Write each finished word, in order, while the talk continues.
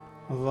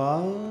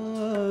ਵਾਹਿਗੁਰੂ।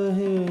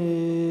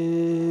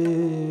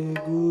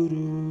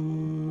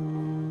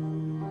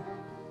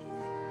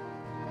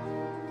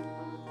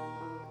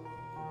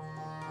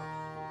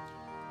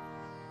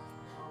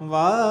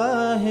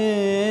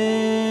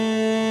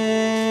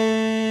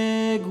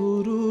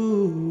 ਵਾਹਿਗੁਰੂ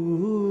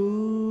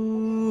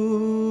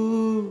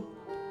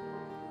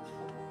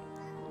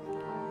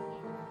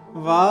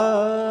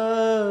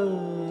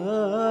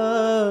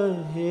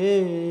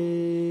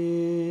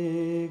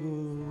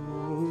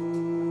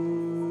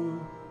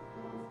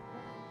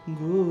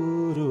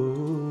ਗੁਰੂ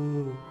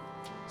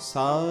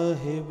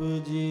ਸਾਹਿਬ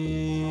ਜੀ।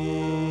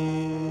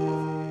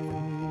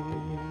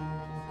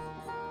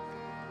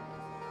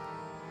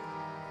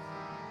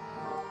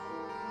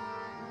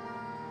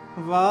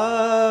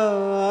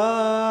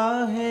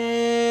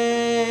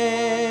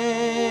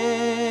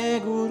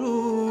 ਵਾਹਿਗੁਰੂ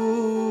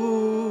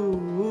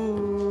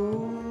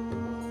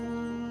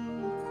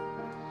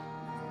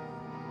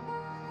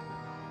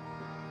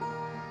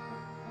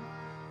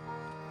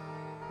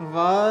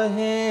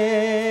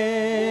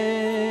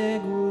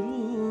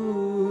ਵਾਹਿਗੁਰੂ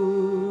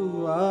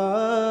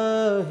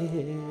ਵਾਹਿਗੁਰੂ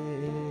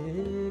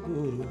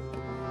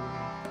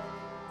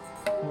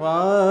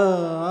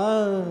ਵਾਹਿਗੁਰੂ।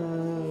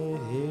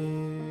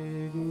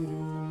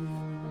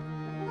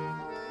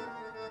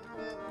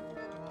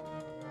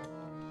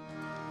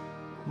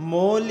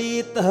 ਮੌਲੀ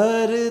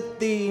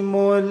ਧਰਤੀ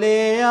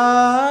ਮੌਲਿਆ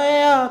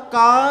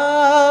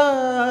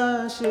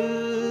ਆਕਾਸ਼,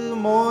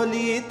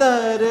 ਮੌਲੀ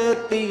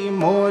ਧਰਤੀ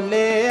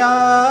ਮੌਲਿਆ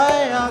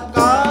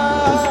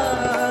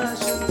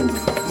ਆਕਾਸ਼,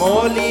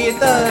 ਮੌਲੀ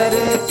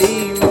ਧਰਤੀ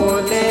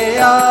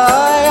ਮੌਲਿਆ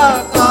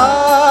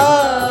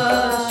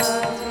ਆਕਾਸ਼,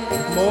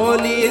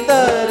 ਮੌਲੀ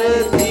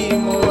ਧਰਤੀ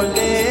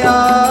ਮੌਲਿਆ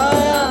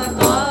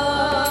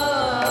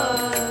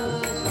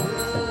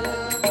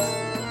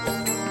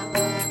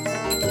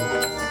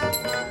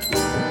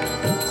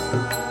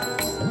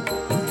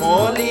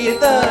ਮੌਲੀ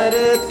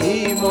ਧਰਤੀ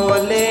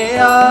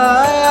ਮੌਲਿਆ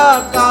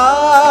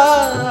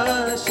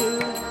ਆਕਾਸ਼,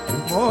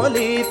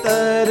 ਮੌਲੀ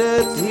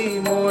ਧਰਤੀ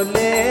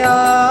ਮੌਲਿਆ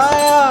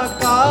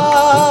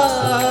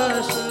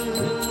ਆਕਾਸ਼।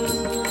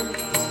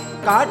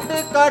 ਕੱਟ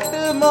ਕੱਟ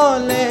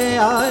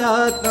ਮੌਲਿਆ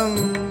ਆਤਮ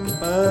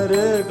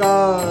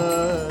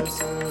ਪਰਗਾਸ,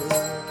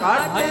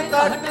 ਕੱਟ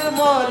ਕੱਟ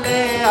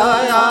ਮੌਲਿਆ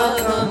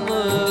ਆਤਮ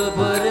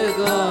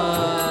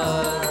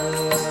ਪਰਗਾਸ,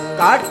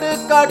 ਕੱਟ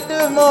ਕੱਟ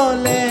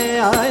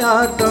ਮੌਲਿਆ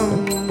ਆਤਮ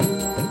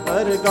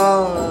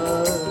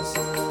ਪਰਗਾਸ,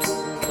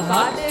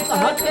 ਘਟ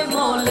ਘਟ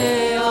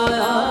ਮੌਲਿਆ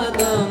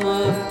ਆਦਮ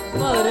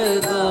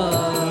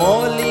ਪਰਗਾਸ।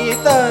 ਮੌਲੀ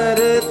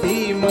ਧਰਤੀ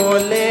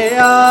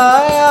ਮੌਲਿਆ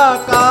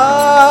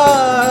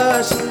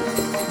ਆਕਾਸ਼,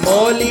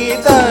 ਮੌਲੀ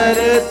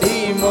ਧਰਤੀ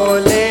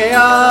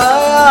ਮੌਲਿਆ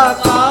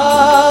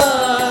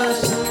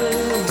ਆਕਾਸ਼,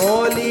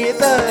 ਮੌਲੀ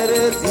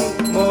ਧਰਤੀ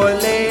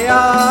ਮੌਲਿਆ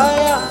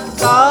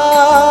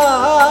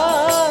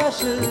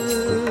ਆਕਾਸ਼।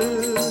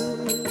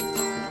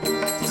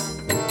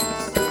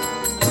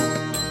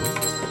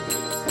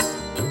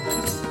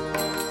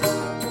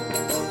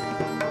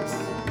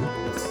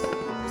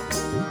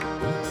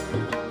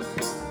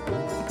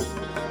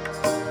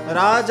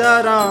 ਰਾਜਾ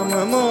ਰਾਮ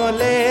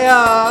ਮੌਲਿਆ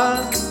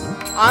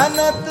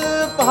ਅਨੰਤ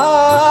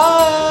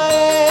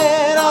ਭਾਏ,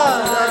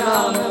 ਰਾਜਾ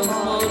ਰਾਮ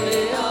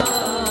ਮੌਲਿਆ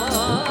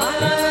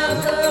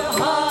ਅਨੰਤ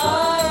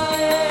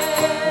ਭਾਏ,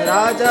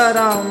 ਰਾਜਾ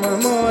ਰਾਮ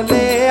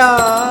ਮੌਲਿਆ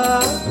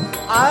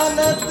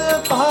ਅਨੰਤ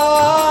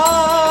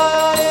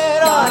ਭਾਏ,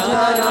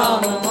 ਰਾਜਾ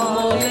ਰਾਮ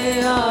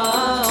ਮੌਲਿਆ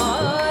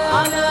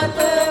ਅਨੰਤ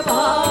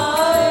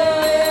ਭਾਏ।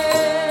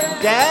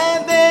 ਜੈ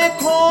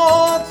ਦੇਖੋ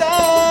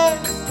ਤੈ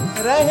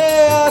ਰਹੇ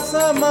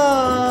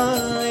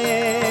ਅਸਮਾਏ,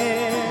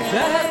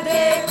 ਜੈ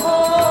ਦੇਖੋ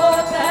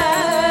ਤੈ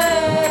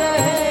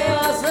ਰਹੇ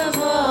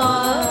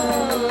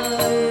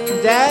ਅਸਮਾਏ,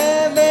 ਜੈ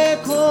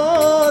ਦੇਖੋ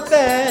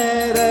ਤੈ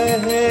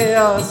ਰਹੇ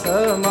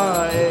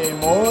ਅਸਮਾਏ।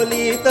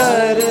 ਮੌਲੀ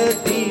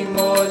ਧਰਤੀ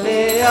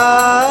ਮੌਲਿਆ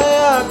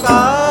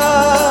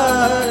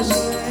ਆਕਾਸ਼,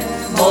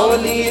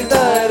 ਮੌਲੀ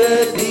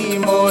ਧਰਤੀ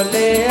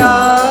ਮੌਲਿਆ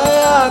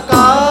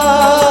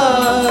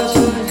ਆਕਾਸ਼,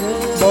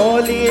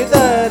 ਮੌਲੀ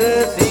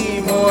ਧਰਤੀ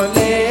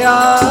ਮੌਲਿਆ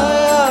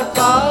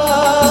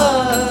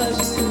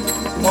ਆਕਾਸ਼,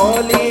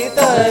 ਮੌਲੀ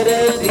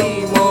ਧਰਤੀ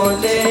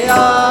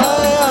ਮੌਲਿਆ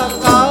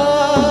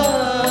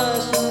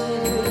ਆਕਾਸ਼।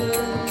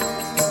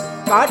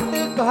 ਘਟ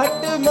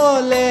ਘਟ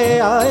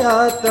ਮੌਲਿਆ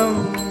ਆਤਮ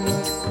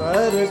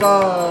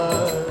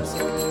ਪਰਗਾਸ,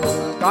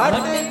 ਘਟ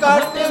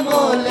ਘਟ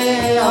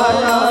ਮੌਲਿਆ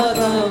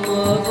ਆਦਮ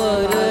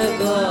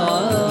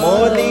ਪਰਗਾਸ।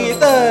 ਮੌਲੀ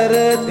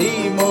ਧਰਤੀ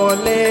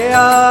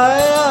ਮੌਲਿਆ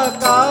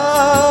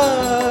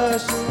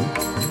ਆਕਾਸ਼,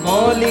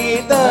 ਮੌਲੀ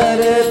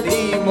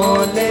ਧਰਤੀ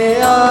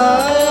ਮੌਲਿਆ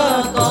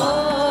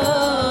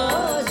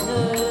ਆਕਾਸ਼।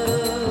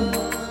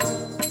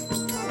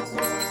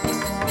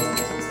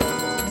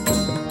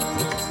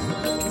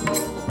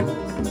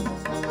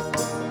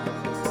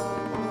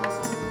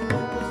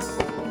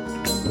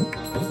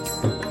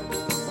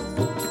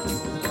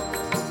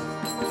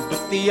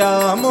 ਦੁਤੀਆ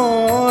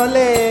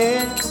ਮੌਲੇ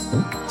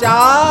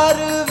ਚਾਰ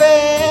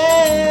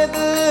ਵੇਦ,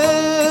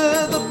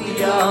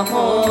 ਦੁਤੀਆ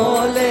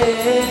ਮੌਲੇ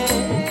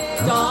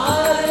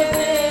ਚਾਰ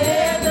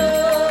ਵੇਦ,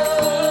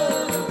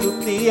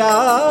 ਦੁਤੀਆ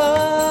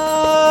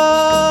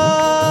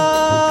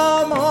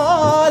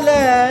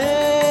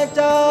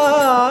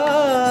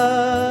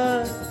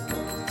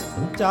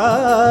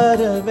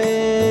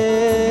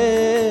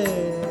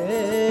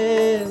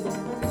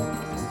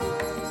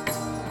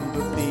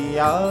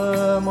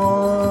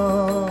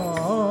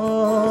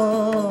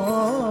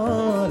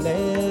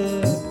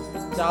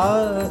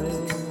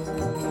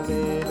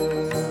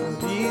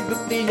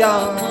दुतिया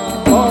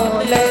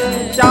मोले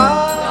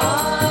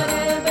चार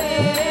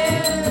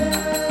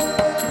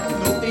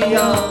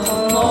दुतिया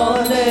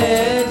मोले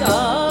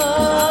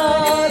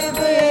चार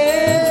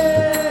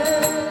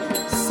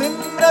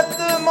सिमरत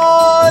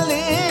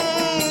मौली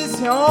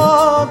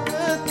स्योक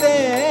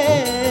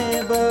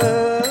तेब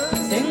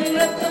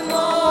सिमरत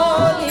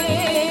मौली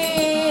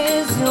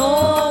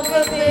स्योक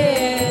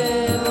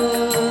देव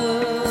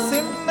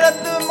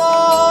सिमरत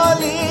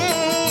मौली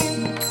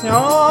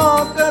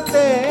स्योक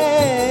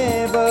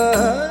तेब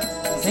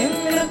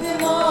सिमरत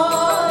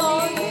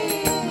मौली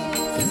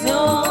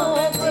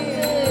स्योक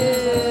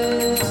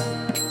देव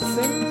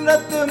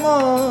सिमरत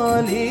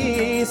मौली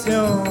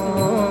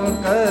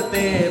स्योक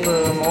तेब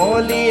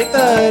मौली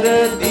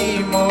तरती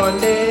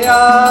मोले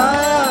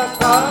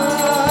आकाश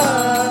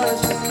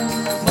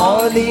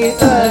मौली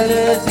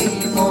तरती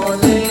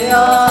मोले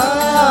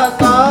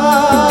आकाश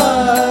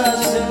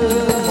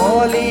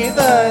मौली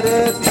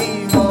तरती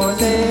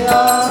मोले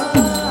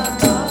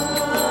आकाश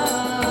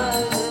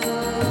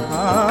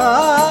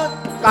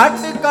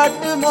कट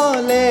कट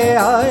मोले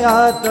आया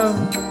तुम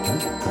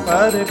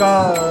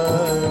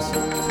परगास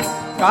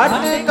कट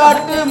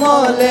कट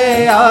मोले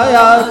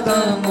आया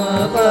तुम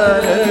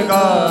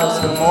परगास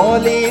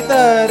मोली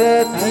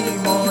तरती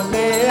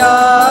मोले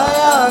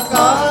आया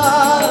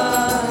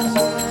काश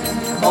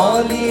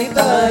मौली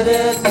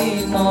तरती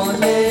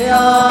मोले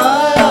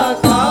आया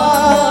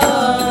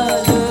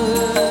काश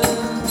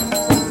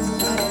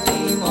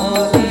धरती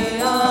मोले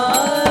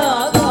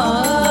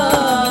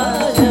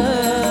आकाश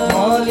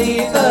मौली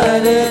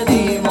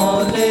तरती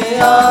मोले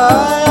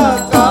आया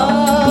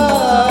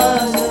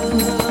काश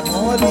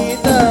मौली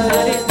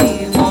तरती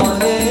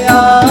मोले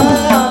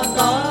आया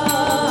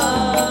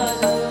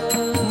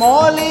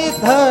मौली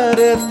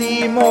धरती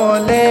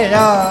मोले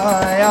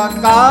आया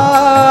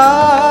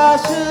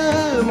काश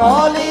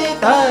मौली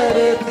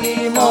धरती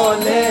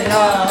मोले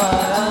आया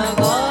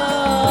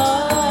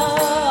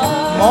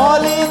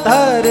मौली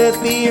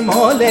धरती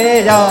मोले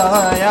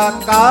आया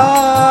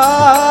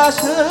काश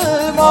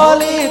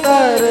मौली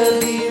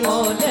धरती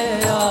मोले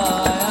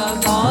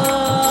आया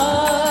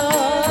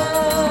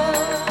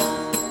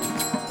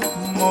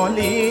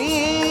मौली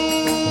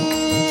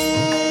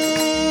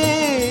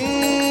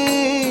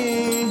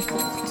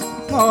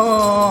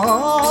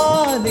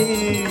मौली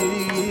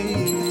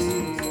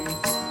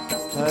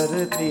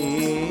धरती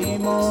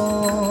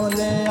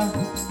मोले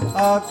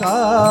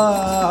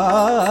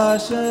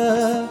आकाश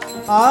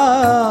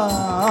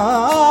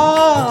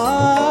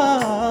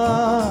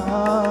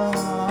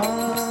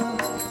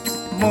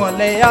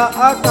मोले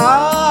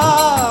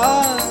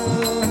आकाश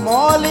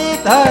मौली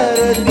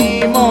धरती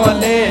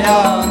मोले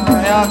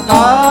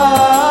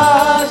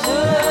आकाश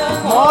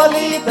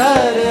मौली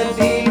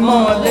धरती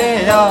मोले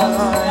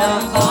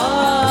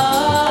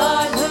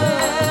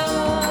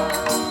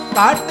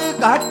काट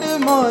काट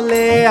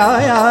मोले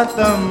आया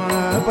तुम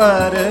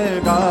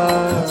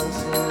परगास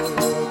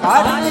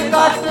काट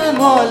काट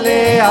मोले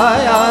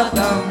आया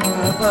तुम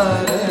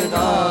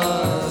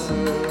परगास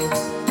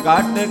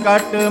काट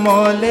काट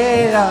मोले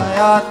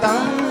आया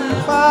तुम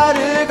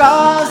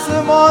परगास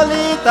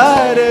मौली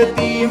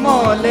धरती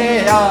मोले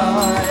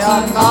आया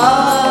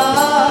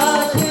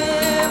काश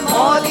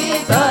मौली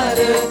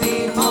धरती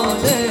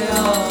मोले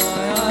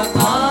आया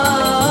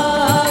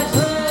काश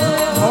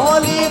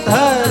मौली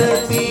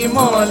धरती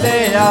मोले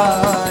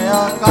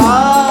आया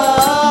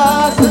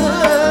काश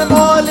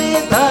मौली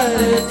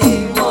धरती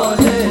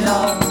मोले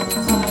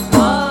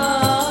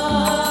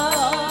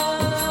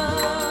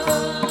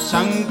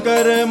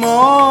शंकर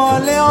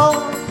मोल्यो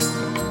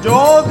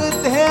जोग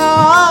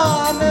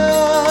ध्यान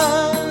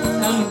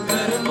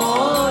शंकर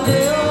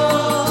मोल्यो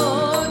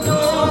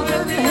जोग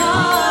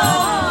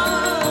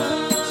ध्यान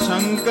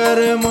शंकर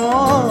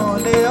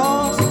मोल्यो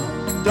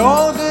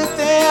जोग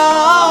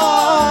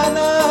ध्यान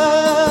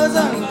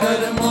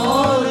शंकर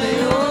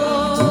मोल्यो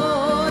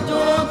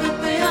जोग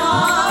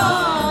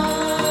ध्यान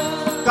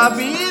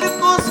कबीर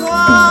को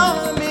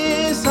स्वामी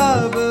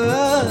सब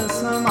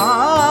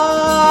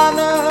समान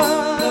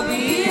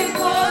कबीर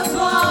को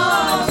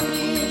स्वामी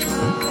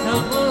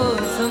सब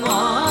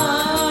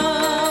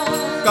समान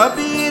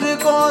कबीर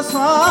को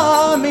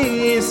स्वामी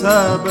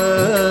सब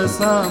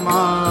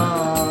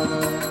समान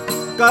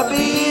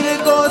कबीर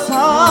को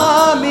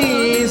स्वामी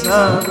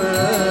सब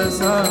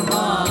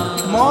समान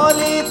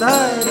मौली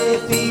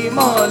धरती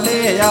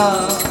मोले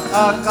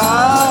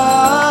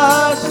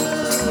आकाश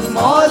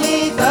मौली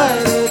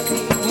धरती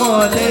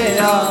मोले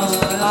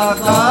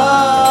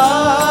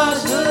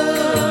आकाश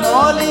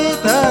मौली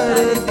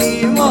धरती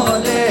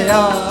मोले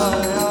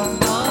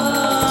आकाश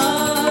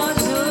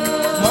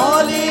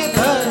मौली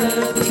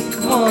धरती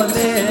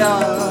मोले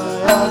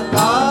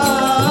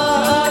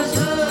आकाश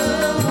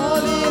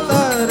मौली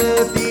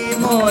धरती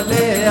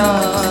मोले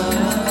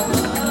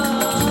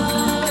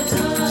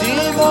जी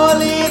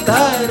मौली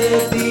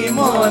धरती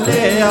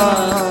मोले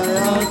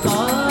आकाश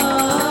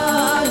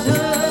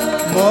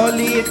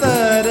मौली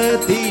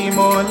धरती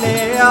मोले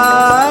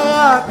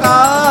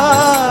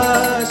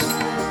आकाश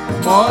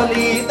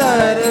मौली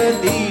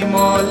धरती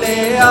मोले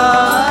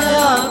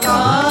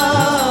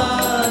आकाश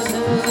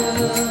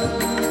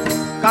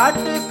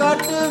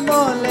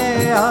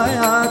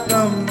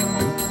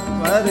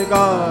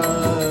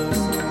गास।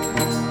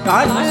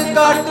 कट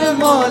कट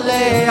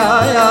मोले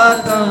आया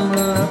तम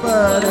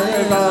पर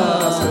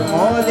गास।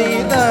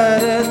 मौली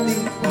धरती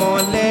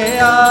मोले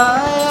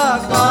आया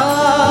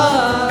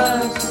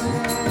आकाश।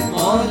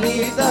 मौली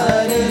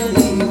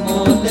धरती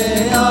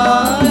मोले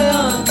आया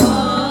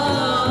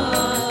आकाश।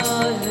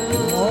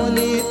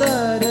 मौली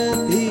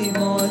धरती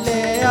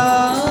मोले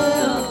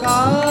आया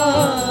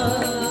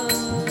आकाश।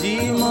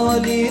 जी,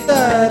 मौली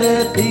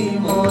धरती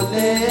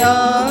मोले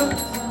आया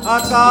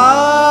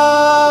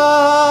आकाश।